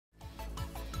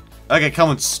Okay, come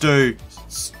on, Stu.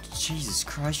 Jesus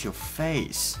Christ, your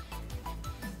face.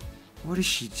 What is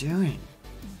she doing?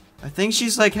 I think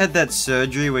she's like had that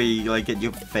surgery where you like get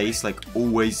your face like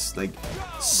always like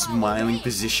smiling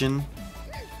position.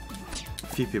 A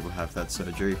few people have that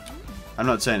surgery. I'm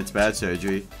not saying it's bad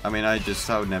surgery. I mean, I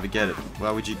would never get it.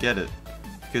 Why would you get it?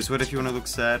 Because what if you want to look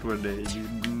sad one day? You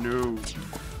know.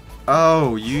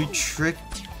 Oh, you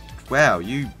tricked. Wow,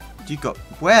 you got.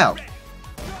 Wow.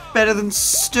 Better than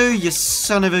Stu, you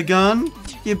son of a gun.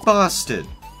 You bastard.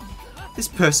 This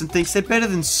person thinks they're better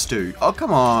than Stu. Oh,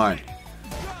 come on.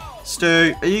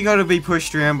 Stu, are you gonna be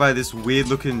pushed around by this weird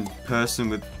looking person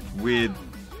with weird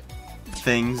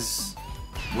things?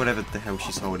 Whatever the hell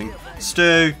she's holding.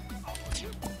 Stu!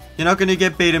 You're not gonna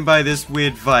get beaten by this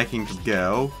weird Viking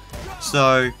girl.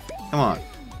 So, come on.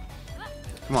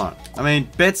 Come on. I mean,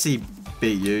 Betsy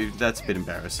beat you. That's a bit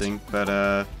embarrassing. But,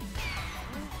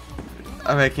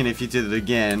 I reckon if you did it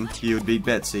again, you would beat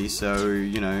Betsy. So,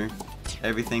 you know,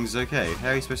 everything's okay. How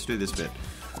are you supposed to do this bit?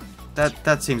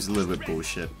 That seems a little bit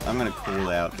bullshit. I'm gonna call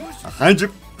out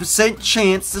 100%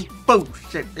 chance of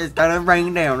bullshit is gonna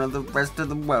rain down on the rest of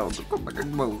the world. What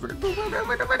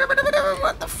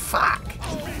the fuck?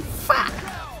 Fuck!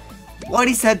 What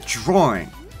is that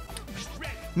drawing?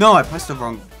 No, I pressed the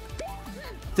wrong.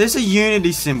 There's a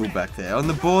Unity symbol back there on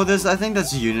the board. I think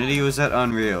that's Unity, or is that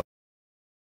Unreal?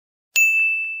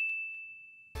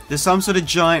 There's some sort of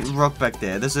giant rock back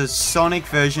there. There's a Sonic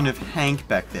version of Henk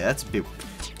back there. That's a bit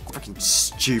fucking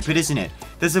stupid, isn't it?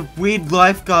 There's a weird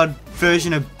lifeguard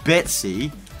version of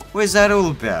Betsy. What is that all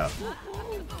about?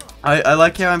 I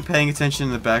like how I'm paying attention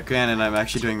in the background and I'm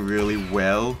actually doing really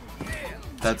well.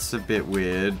 That's a bit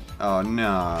weird. Oh no.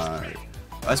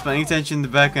 I was paying attention in the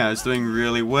background. I was doing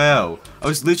really well. I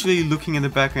was literally looking in the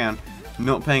background,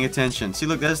 not paying attention. See,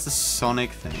 look, there's the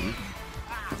Sonic thing.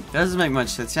 That doesn't make much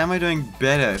sense. How am I doing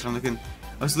better if I'm looking?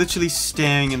 I was literally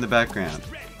staring in the background.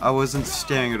 I wasn't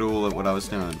staring at all at what I was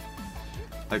doing.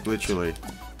 Like, literally.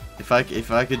 If I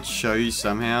could show you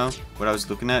somehow what I was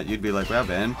looking at, you'd be like, wow,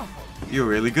 Ben, you're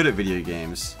really good at video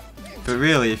games. But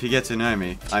really, if you get to know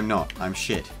me, I'm not. I'm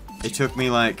shit. It took me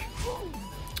like...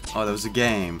 Oh, there was a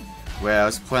game where I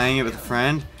was playing it with a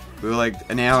friend. We were like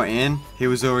an hour in. He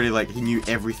was already like, he knew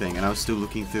everything. And I was still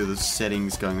looking through the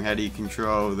settings going, how do you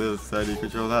control this? How do you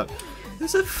control that?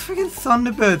 There's a freaking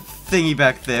Thunderbird thingy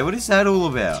back there. What is that all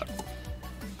about?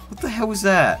 What the hell was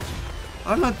that?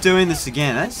 I'm not doing this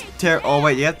again. That's terrible. Oh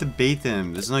wait, you have to beat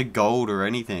them. There's no gold or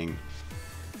anything.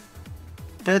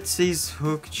 Betsy's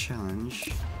hook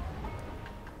challenge.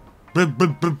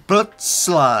 Butt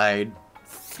slide.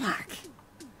 Fuck.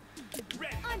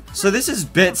 So this is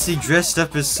Betsy dressed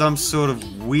up as some sort of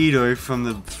weirdo from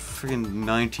the freaking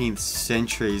 19th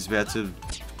century. He's about to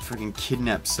freaking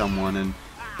kidnap someone and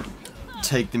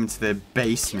take them to their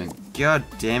basement. God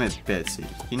damn it, Betsy.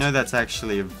 You know that's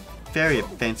actually a very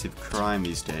offensive crime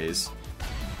these days.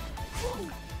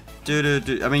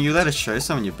 I mean, you let her show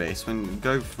some in your basement,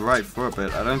 go right for it,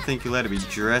 but I don't think you let her be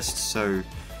dressed so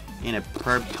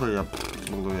inappropriately.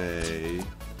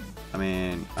 I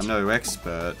mean, I'm no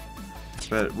expert,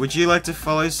 but would you like to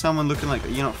follow someone looking like,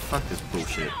 you know, fuck this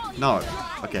bullshit. No.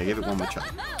 Okay, give it one more try.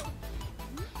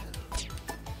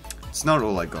 It's not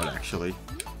all I got, actually.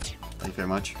 Thank you very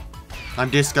much. I'm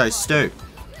Disco Stu.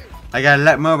 I got a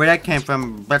lot more where that came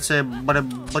from. Betsy,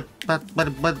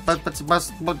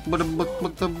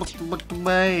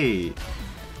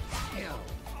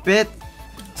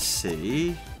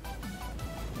 Betsy?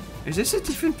 Is this a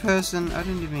different person? I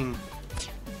don't even...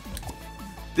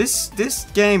 This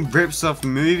game rips off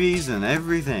movies and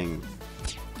everything.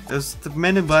 There's the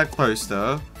Men in Black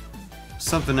poster.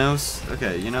 Something else.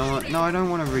 Okay, you know what? No, I don't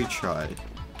want to retry.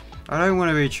 I don't want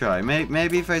to retry.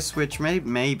 Maybe if I switch,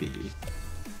 maybe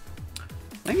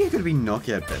I could be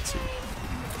Knockout Betsy.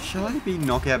 Shall I be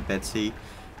Knockout Betsy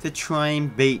to try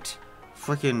and beat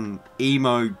frickin'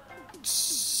 emo,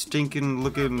 stinking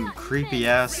looking creepy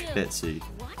ass Betsy?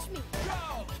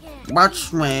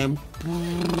 Watch me.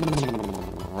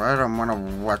 I don't want to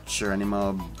watch you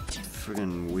anymore,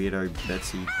 frickin' weirdo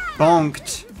Betsy.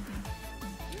 Bonked.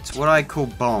 It's what I call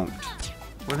bonked.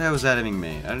 What the hell was that even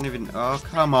mean? I don't even... Oh,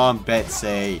 come on,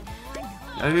 Betsy.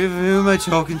 Who am I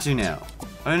talking to now?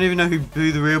 I don't even know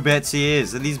who the real Betsy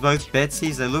is. Are these both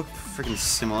Betsy's? They look freaking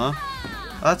similar.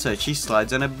 Oh, that's right. She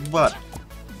slides on her butt.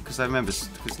 Because I remember...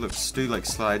 Because look, Stu like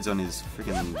slides on his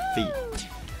freaking feet.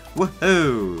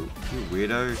 Woohoo! You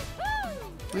weirdo.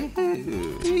 I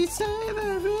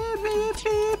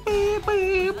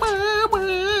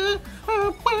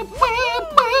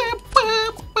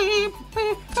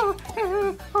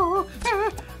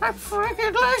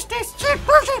freaking lost this shit.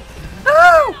 Push it!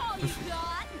 No!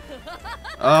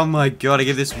 Oh my god, I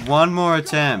give this one more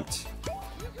attempt.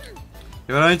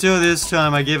 If I don't do it this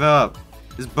time, I give up.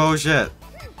 It's bullshit.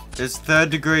 It's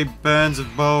 3rd degree burns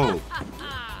of bowl.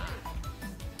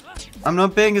 I'm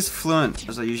not being as fluent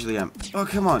as I usually am. Oh,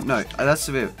 come on. No, that's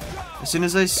the bit. As soon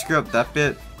as I screw up that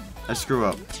bit, I screw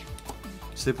up.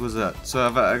 Simple as that. So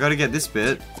I gotta get this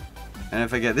bit. And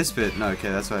if I get this bit, no, okay,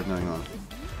 that's what I'm doing wrong.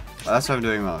 That's what I'm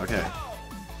doing wrong, okay.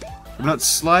 I'm not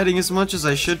sliding as much as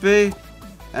I should be.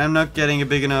 And I'm not getting a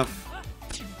big enough.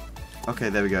 Okay,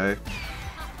 there we go.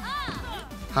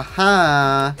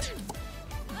 Haha.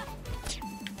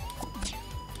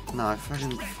 No,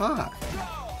 fucking fuck.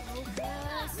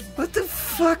 What the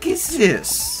fuck is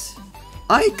this?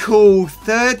 I call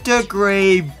 3rd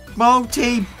degree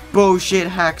multi-bullshit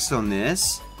hacks on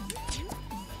this.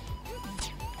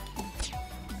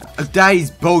 That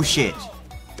is bullshit.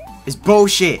 It's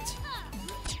bullshit.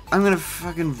 I'm gonna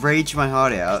fucking rage my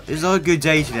heart out. It's not a good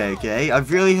day today, okay?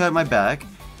 I've really hurt my back.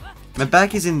 My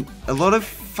back is in a lot of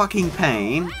fucking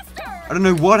pain. I don't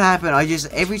know what happened.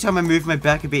 Every time I move my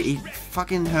back a bit, it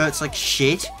fucking hurts like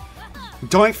shit.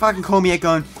 Don't fucking call me out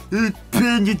going,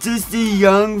 you're just a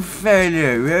young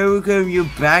fella. How come your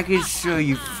back is sore,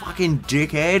 you fucking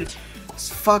dickhead?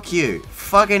 Fuck you.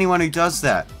 Fuck anyone who does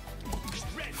that.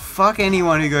 Fuck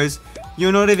anyone who goes,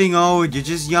 you're not even old, you're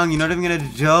just young, you're not even an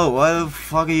adult. Why the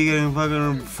fuck are you getting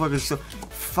fucking so?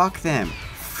 Fuck them.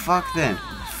 Fuck them.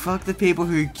 Fuck the people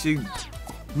who you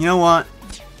know what?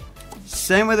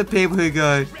 Same with the people who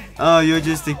go, oh, you're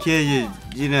just a kid,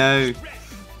 you know.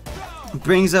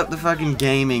 Brings up the fucking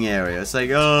gaming area. It's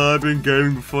like, oh, I've been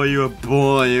gaming before you were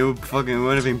born. You fucking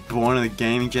would have been born in the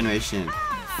gaming generation.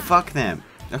 Fuck them.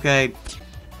 Okay.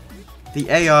 The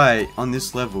AI on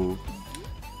this level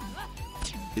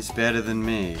is better than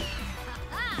me.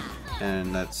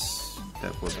 And nothing's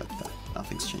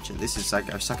changing. This is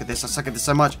like, I suck at this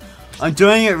so much. I'm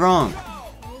doing it wrong.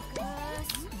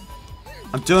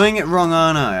 I'm doing it wrong,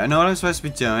 aren't I? I know what I'm supposed to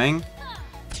be doing.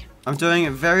 I'm doing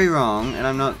it very wrong, and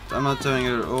I'm not doing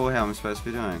it at all how I'm supposed to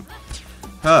be doing.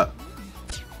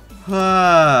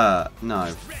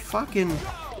 No, fucking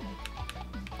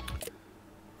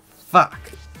fuck.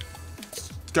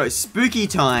 Let's go spooky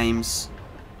times.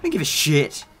 I don't give a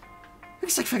shit.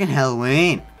 Looks like fucking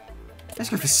Halloween. Let's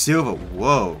go for silver.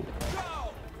 Whoa.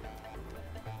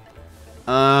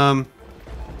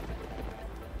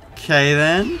 Okay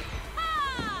then.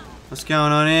 What's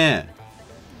going on here?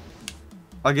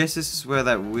 I guess this is where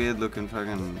that weird looking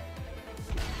fucking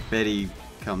Betty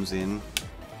comes in.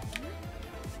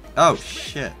 Oh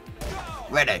shit.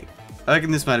 Ready. I reckon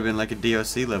this might have been like a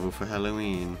DLC level for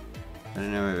Halloween. I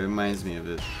don't know, it reminds me of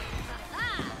it.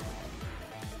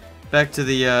 Back to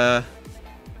the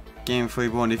Game Before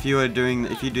You Born. If you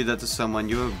do that to someone,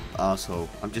 you're an asshole.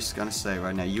 I'm just gonna say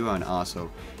right now, you are an asshole.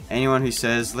 Anyone who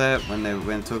says that when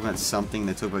talking about something,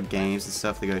 they talk about games and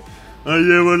stuff, they go, oh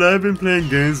yeah, well I've been playing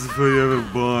games before you ever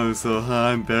born, so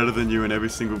I'm better than you in every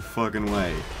single fucking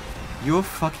way. You're a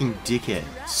fucking dickhead.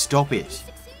 Stop it.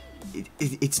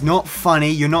 It's not funny,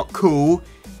 you're not cool.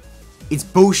 It's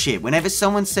bullshit. Whenever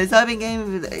someone says, I've been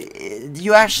gaming,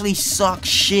 you actually suck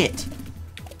shit.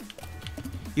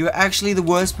 You're actually the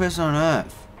worst person on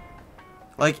earth.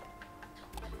 Like,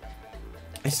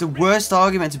 it's the worst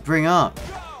argument to bring up.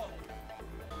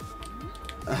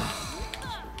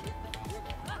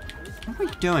 What am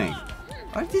I doing?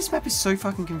 This map is so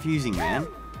fucking confusing, man.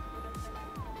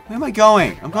 Where am I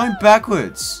going? I'm going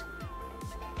backwards.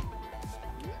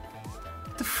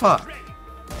 What the fuck?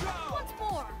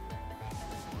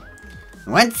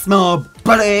 Once more,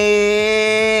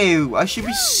 buddy! I should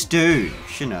be Stu,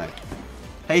 shouldn't I?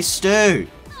 Hey, Stu!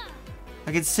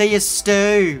 I can see you,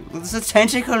 Stu! There's a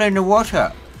tentacle in the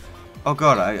water! Oh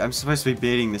god, I'm supposed to be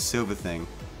beating the silver thing.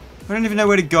 I don't even know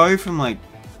where to go from, like,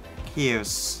 here or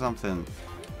something.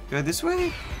 Go this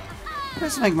way?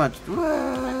 Doesn't make much.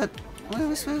 What? Where are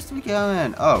we supposed to be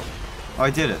going? Oh. Oh,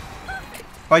 I did it.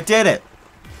 Oh, I did it!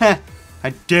 Heh! I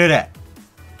did it!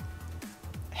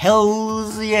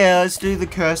 Hells yeah, let's do the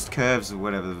cursed curves or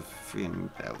whatever the freaking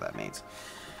hell that means.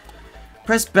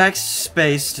 Press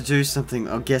backspace to do something.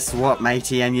 Oh, guess what,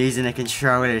 matey? I'm using a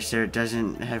controller, so it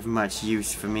doesn't have much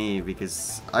use for me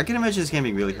because I can imagine this game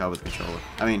being really hard with a controller.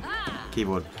 I mean,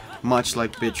 keyboard. Much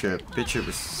like Bitchip. Bitchip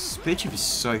is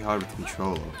so hard with a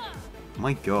controller.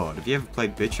 My god, have you ever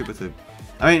played Bitchip with a...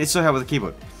 I mean, it's so hard with a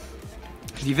keyboard.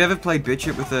 If you've ever played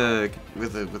Bitchip with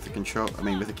a control... I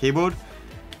mean, with a keyboard,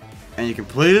 and you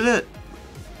completed it,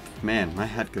 man, my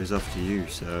hat goes off to you.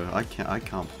 So I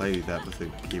can't play that with a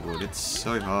keyboard. It's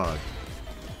so hard.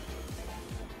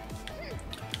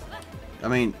 I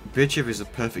mean, Bitchip is a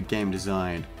perfect game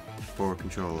designed for a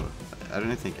controller. I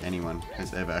don't think anyone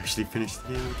has ever actually finished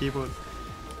the game on the keyboard.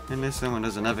 Unless someone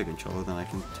doesn't have a controller, then I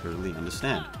can totally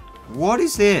understand. What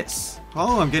is this?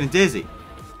 Oh, I'm getting dizzy.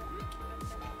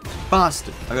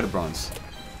 Bastard. I got a bronze.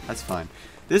 That's fine.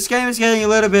 This game is getting a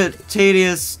little bit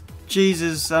tedious.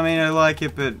 Jesus, I mean, I like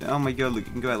it, but oh my god, look,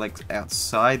 you can go like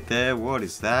outside there. What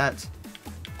is that?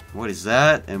 What is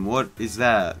that? And what is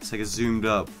that? It's like a zoomed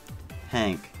up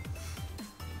Hank.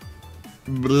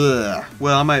 Blah.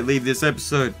 Well, I might leave this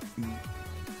episode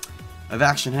of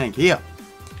Action Hank here.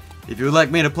 If you would like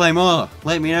me to play more,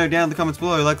 let me know down in the comments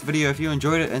below. Like the video if you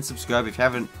enjoyed it, and subscribe if you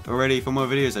haven't already for more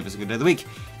videos every single day of the week.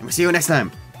 And we'll see you next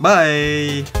time.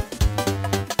 Bye!